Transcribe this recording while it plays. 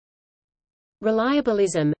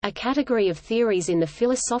Reliabilism, a category of theories in the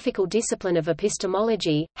philosophical discipline of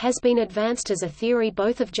epistemology, has been advanced as a theory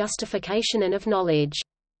both of justification and of knowledge.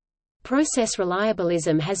 Process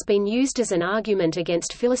reliabilism has been used as an argument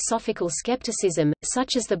against philosophical skepticism,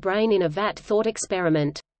 such as the brain in a vat thought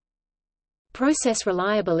experiment. Process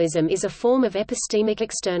reliabilism is a form of epistemic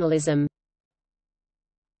externalism.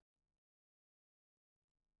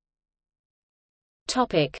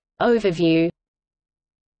 Topic. Overview.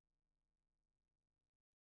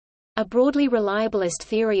 A broadly reliabilist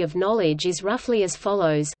theory of knowledge is roughly as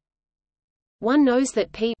follows. One knows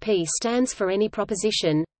that P stands for any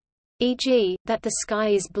proposition, e.g., that the sky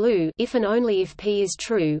is blue if and only if P is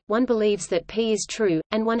true. One believes that P is true,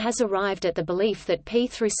 and one has arrived at the belief that P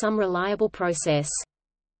through some reliable process.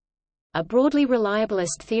 A broadly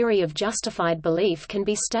reliabilist theory of justified belief can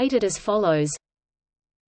be stated as follows.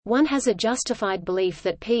 One has a justified belief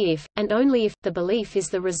that P if, and only if, the belief is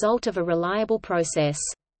the result of a reliable process.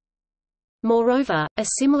 Moreover, a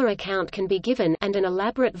similar account can be given, and an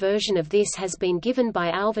elaborate version of this has been given by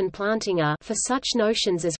Alvin Plantinga, for such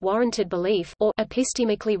notions as warranted belief or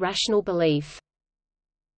epistemically rational belief.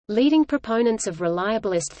 Leading proponents of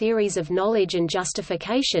reliabilist theories of knowledge and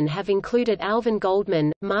justification have included Alvin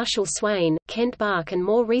Goldman, Marshall Swain, Kent Bach and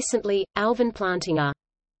more recently, Alvin Plantinga.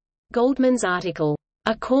 Goldman's article,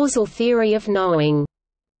 A Causal Theory of Knowing,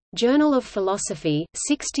 Journal of Philosophy,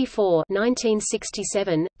 64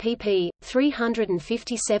 1967, pp.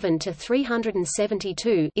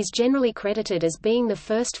 357–372 is generally credited as being the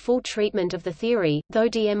first full treatment of the theory, though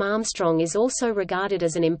D. M. Armstrong is also regarded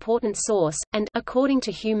as an important source, and, according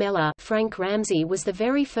to Hugh Mellor, Frank Ramsey was the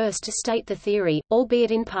very first to state the theory,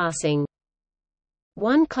 albeit in passing.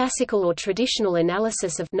 One classical or traditional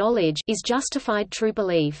analysis of knowledge is justified true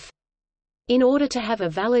belief. In order to have a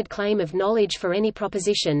valid claim of knowledge for any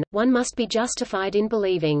proposition, one must be justified in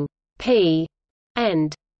believing P,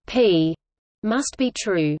 and P must be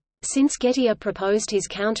true. Since Gettier proposed his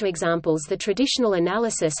counterexamples, the traditional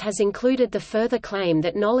analysis has included the further claim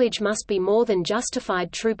that knowledge must be more than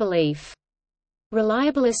justified true belief.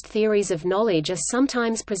 Reliabilist theories of knowledge are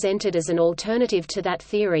sometimes presented as an alternative to that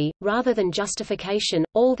theory, rather than justification.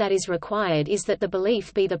 All that is required is that the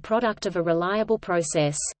belief be the product of a reliable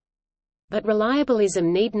process. But reliabilism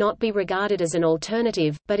need not be regarded as an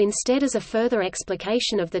alternative, but instead as a further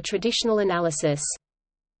explication of the traditional analysis.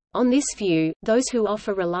 On this view, those who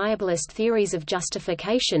offer reliabilist theories of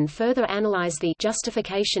justification further analyze the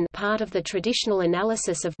justification part of the traditional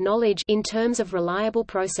analysis of knowledge in terms of reliable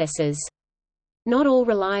processes. Not all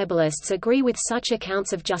reliabilists agree with such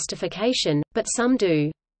accounts of justification, but some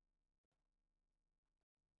do.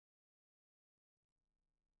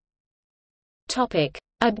 Topic.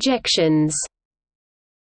 Objections.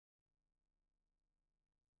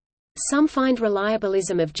 Some find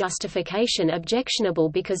reliabilism of justification objectionable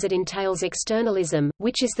because it entails externalism,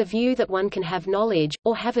 which is the view that one can have knowledge,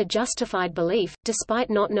 or have a justified belief,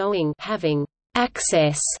 despite not knowing, having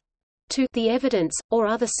access to the evidence, or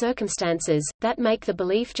other circumstances, that make the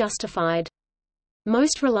belief justified.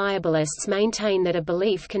 Most reliabilists maintain that a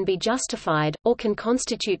belief can be justified, or can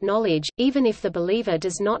constitute knowledge, even if the believer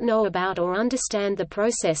does not know about or understand the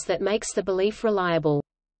process that makes the belief reliable.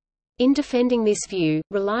 In defending this view,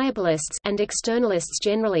 reliabilists and externalists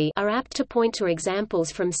generally are apt to point to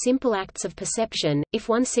examples from simple acts of perception. If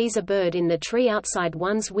one sees a bird in the tree outside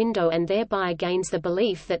one's window and thereby gains the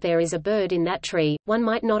belief that there is a bird in that tree, one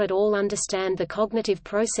might not at all understand the cognitive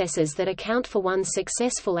processes that account for one's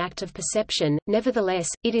successful act of perception. Nevertheless,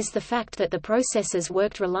 it is the fact that the processes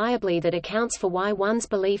worked reliably that accounts for why one's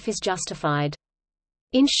belief is justified.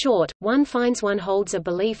 In short, one finds one holds a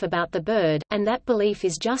belief about the bird, and that belief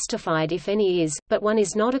is justified if any is, but one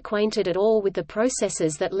is not acquainted at all with the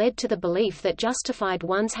processes that led to the belief that justified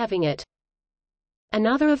one's having it.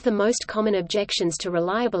 Another of the most common objections to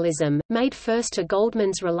reliabilism, made first to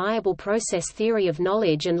Goldman's reliable process theory of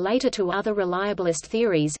knowledge and later to other reliabilist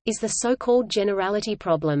theories, is the so-called generality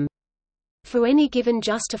problem. For any given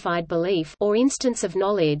justified belief or instance of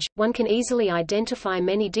knowledge, one can easily identify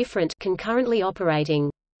many different concurrently operating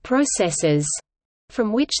processes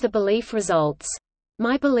from which the belief results.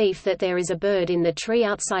 My belief that there is a bird in the tree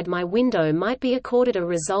outside my window might be accorded a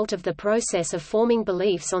result of the process of forming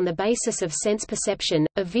beliefs on the basis of sense perception,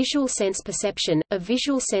 of visual sense perception, of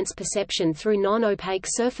visual sense perception through non-opaque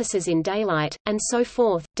surfaces in daylight, and so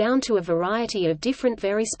forth, down to a variety of different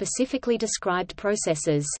very specifically described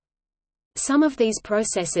processes. Some of these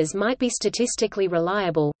processes might be statistically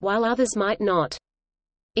reliable, while others might not.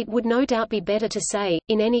 It would no doubt be better to say,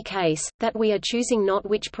 in any case, that we are choosing not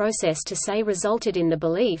which process to say resulted in the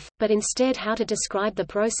belief, but instead how to describe the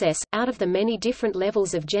process, out of the many different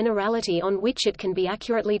levels of generality on which it can be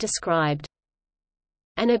accurately described.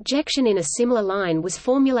 An objection in a similar line was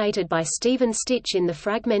formulated by Stephen Stitch in The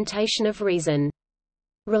Fragmentation of Reason.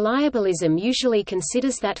 Reliabilism usually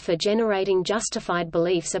considers that for generating justified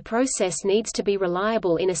beliefs a process needs to be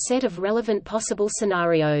reliable in a set of relevant possible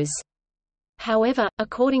scenarios. However,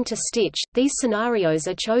 according to Stitch, these scenarios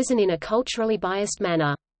are chosen in a culturally biased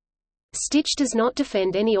manner. Stitch does not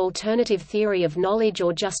defend any alternative theory of knowledge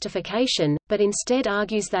or justification, but instead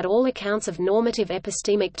argues that all accounts of normative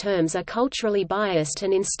epistemic terms are culturally biased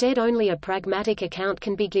and instead only a pragmatic account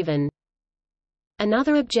can be given.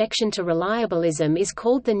 Another objection to reliabilism is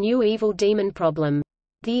called the new evil demon problem.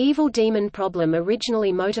 The evil demon problem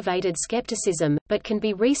originally motivated skepticism, but can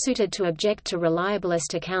be resuited to object to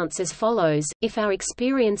reliabilist accounts as follows: if our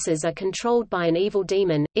experiences are controlled by an evil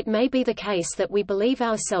demon, it may be the case that we believe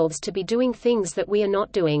ourselves to be doing things that we are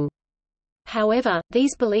not doing. However,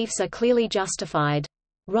 these beliefs are clearly justified.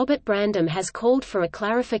 Robert Brandom has called for a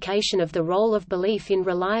clarification of the role of belief in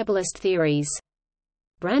reliabilist theories.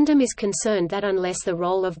 Brandom is concerned that unless the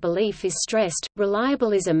role of belief is stressed,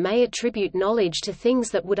 reliabilism may attribute knowledge to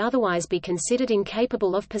things that would otherwise be considered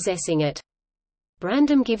incapable of possessing it.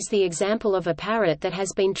 Brandom gives the example of a parrot that has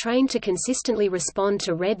been trained to consistently respond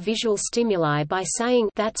to red visual stimuli by saying,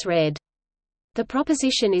 "That's red." The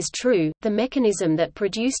proposition is true, the mechanism that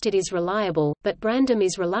produced it is reliable, but Brandom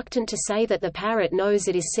is reluctant to say that the parrot knows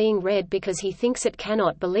it is seeing red because he thinks it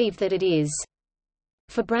cannot believe that it is.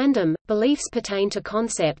 For Brandom, beliefs pertain to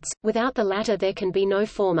concepts, without the latter there can be no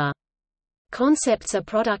former. Concepts are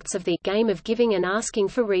products of the game of giving and asking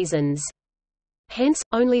for reasons. Hence,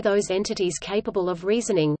 only those entities capable of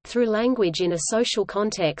reasoning, through language in a social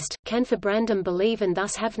context, can for Brandom believe and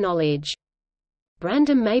thus have knowledge.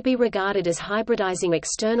 Brandom may be regarded as hybridizing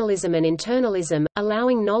externalism and internalism,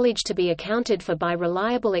 allowing knowledge to be accounted for by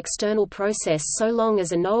reliable external process so long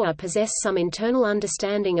as a knower possess some internal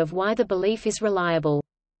understanding of why the belief is reliable.